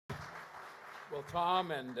Well,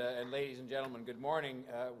 Tom and ladies and gentlemen, good morning,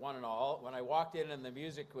 one and all. When I walked in and the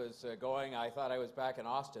music was going, I thought I was back in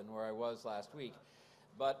Austin, where I was last week.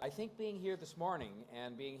 But I think being here this morning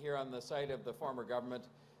and being here on the site of the former government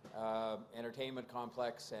entertainment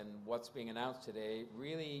complex and what's being announced today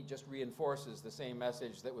really just reinforces the same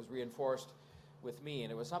message that was reinforced with me.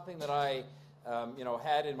 And it was something that I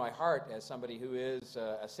had in my heart as somebody who is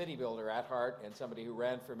a city builder at heart and somebody who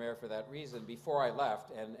ran for mayor for that reason before I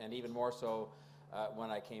left, and even more so when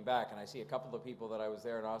I came back. And I see a couple of people that I was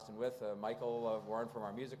there in Austin with, Michael Warren from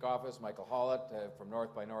our music office, Michael Hollett from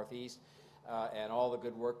North by Northeast, and all the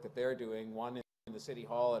good work that they're doing, one in the City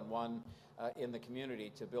Hall and one in the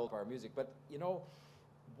community to build our music. But you know,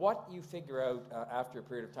 what you figure out after a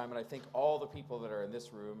period of time, and I think all the people that are in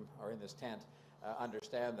this room or in this tent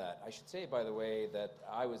understand that. I should say, by the way, that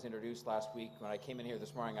I was introduced last week. When I came in here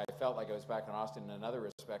this morning, I felt like I was back in Austin in another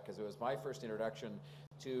respect, because it was my first introduction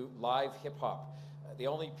to live hip-hop. The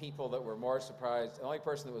only people that were more surprised, the only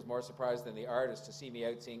person that was more surprised than the artist to see me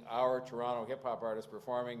out seeing our Toronto hip-hop artist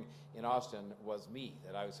performing in Austin was me,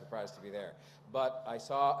 that I was surprised to be there. But I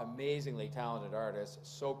saw amazingly talented artists,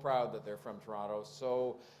 so proud that they're from Toronto,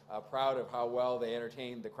 so proud of how well they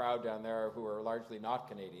entertained the crowd down there who are largely not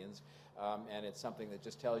Canadians. And it's something that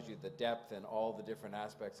just tells you the depth and all the different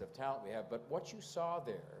aspects of talent we have. But what you saw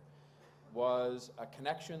there was a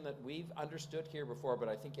connection that we've understood here before, but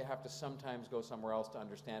I think you have to sometimes go somewhere else to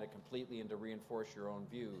understand it completely and to reinforce your own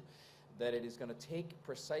view, that it is going to take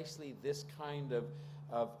precisely this kind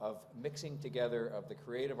of mixing together of the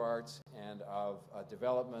creative arts and of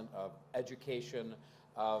development, of education,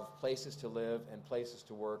 of places to live and places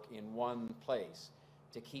to work in one place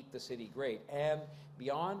to keep the city great. And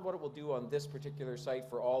beyond what it will do on this particular site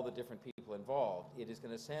for all the different people involved, it is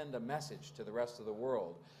going to send a message to the rest of the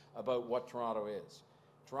world about what Toronto is.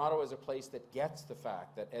 Toronto is a place that gets the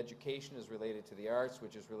fact that education is related to the arts,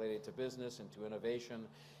 which is related to business and to innovation,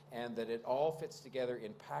 and that it all fits together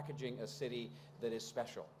in packaging a city that is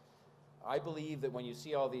special. I believe that when you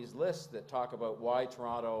see all these lists that talk about why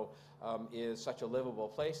Toronto is such a livable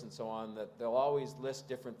place and so on, that they'll always list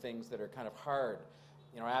different things that are kind of hard,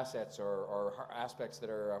 assets or aspects that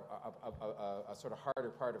are a sort of harder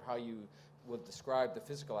part of how you would describe the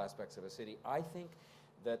physical aspects of a city. I think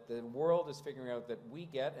that the world is figuring out that we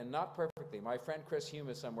get, and not perfectly. My friend Chris Hume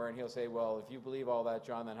is somewhere, and he'll say, well, if you believe all that,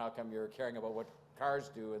 John, then how come you're caring about what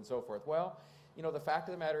cars do and so forth? Well, the fact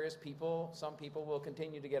of the matter is some people will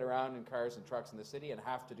continue to get around in cars and trucks in the city and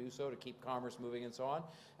have to do so to keep commerce moving and so on.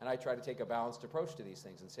 And I try to take a balanced approach to these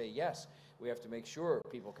things and say, yes, we have to make sure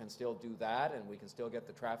people can still do that and we can still get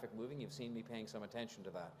the traffic moving. You've seen me paying some attention to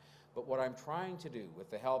that. But what I'm trying to do with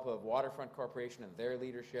the help of Waterfront Corporation and their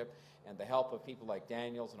leadership and the help of people like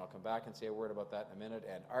Daniels, and I'll come back and say a word about that in a minute,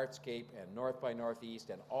 and Artscape and North by Northeast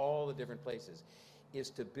and all the different places, is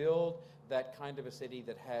to build that kind of a city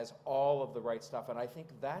that has all of the right stuff. And I think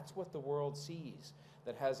that's what the world sees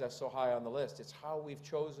that has us so high on the list. It's how we've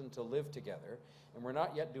chosen to live together. And we're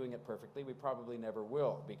not yet doing it perfectly. We probably never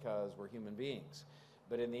will, because we're human beings.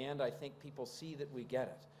 But in the end, I think people see that we get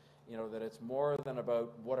it. That it's more than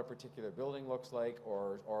about what a particular building looks like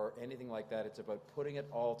or anything like that. It's about putting it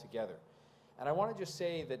all together. And I want to just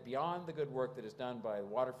say that beyond the good work that is done by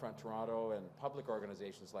Waterfront Toronto and public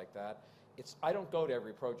organizations like that, I don't go to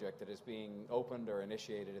every project that is being opened or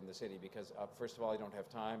initiated in the city because, first of all, I don't have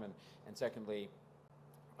time, and secondly,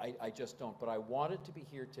 I just don't. But I wanted to be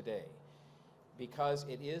here today because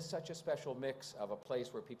it is such a special mix of a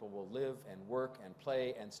place where people will live and work and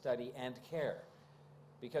play and study and care.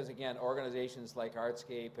 Because, again, organizations like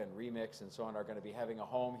Artscape and Remix and so on are going to be having a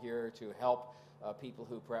home here to help people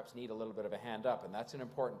who perhaps need a little bit of a hand up. And that's an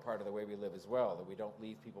important part of the way we live as well, that we don't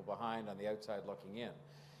leave people behind on the outside looking in.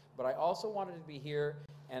 But I also wanted to be here,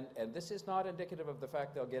 and this is not indicative of the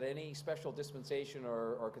fact they'll get any special dispensation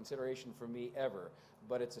or consideration from me ever,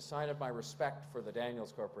 but it's a sign of my respect for the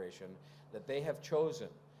Daniels Corporation that they have chosen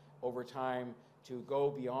over time to go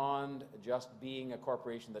beyond just being a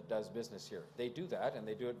corporation that does business here. They do that, and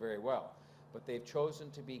they do it very well, but they've chosen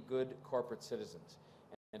to be good corporate citizens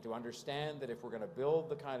and to understand that if we're going to build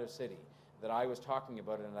the kind of city that I was talking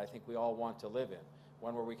about and I think we all want to live in,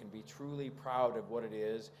 one where we can be truly proud of what it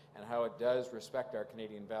is and how it does respect our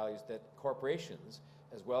Canadian values, that corporations,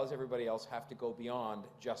 as well as everybody else, have to go beyond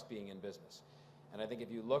just being in business. And I think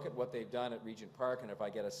if you look at what they've done at Regent Park, and if I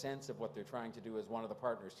get a sense of what they're trying to do as one of the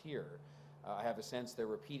partners here, I have a sense they're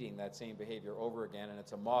repeating that same behavior over again, and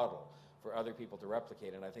it's a model for other people to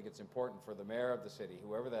replicate. And I think it's important for the mayor of the city,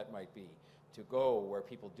 whoever that might be, to go where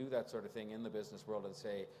people do that sort of thing in the business world and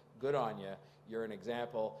say, good on you, you're an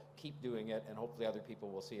example, keep doing it, and hopefully other people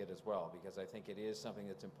will see it as well, because I think it is something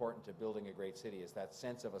that's important to building a great city, is that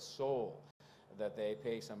sense of a soul that they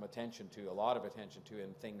pay some attention to, a lot of attention to,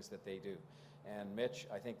 in things that they do. And Mitch,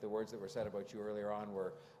 I think the words that were said about you earlier on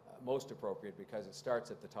were most appropriate, because it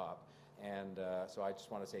starts at the top. And so I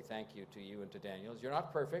just want to say thank you to you and to Daniels. You're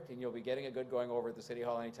not perfect, and you'll be getting a good going over at the City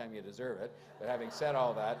Hall anytime you deserve it. But having said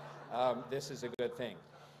all that, this is a good thing.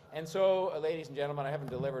 And so, ladies and gentlemen, I haven't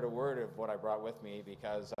delivered a word of what I brought with me,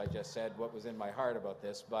 because I just said what was in my heart about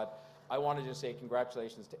this. But I wanted to say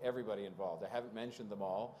congratulations to everybody involved. I haven't mentioned them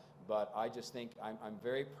all, but I just think I'm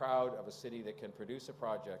very proud of a city that can produce a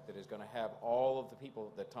project that is going to have all of the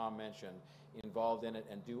people that Tom mentioned involved in it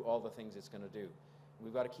and do all the things it's going to do.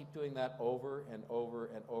 We've got to keep doing that over and over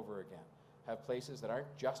and over again. Have places that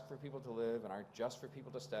aren't just for people to live and aren't just for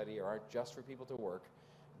people to study or aren't just for people to work,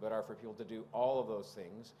 but are for people to do all of those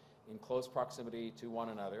things in close proximity to one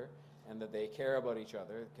another, and that they care about each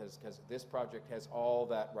other, because this project has all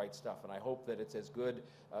that right stuff. And I hope that it's as good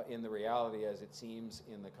in the reality as it seems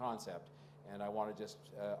in the concept. And I want to just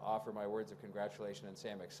offer my words of congratulation and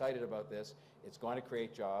say I'm excited about this. It's going to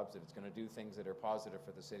create jobs, and it's going to do things that are positive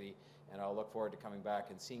for the city, and I'll look forward to coming back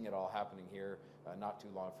and seeing it all happening here not too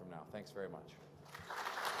long from now. Thanks very much.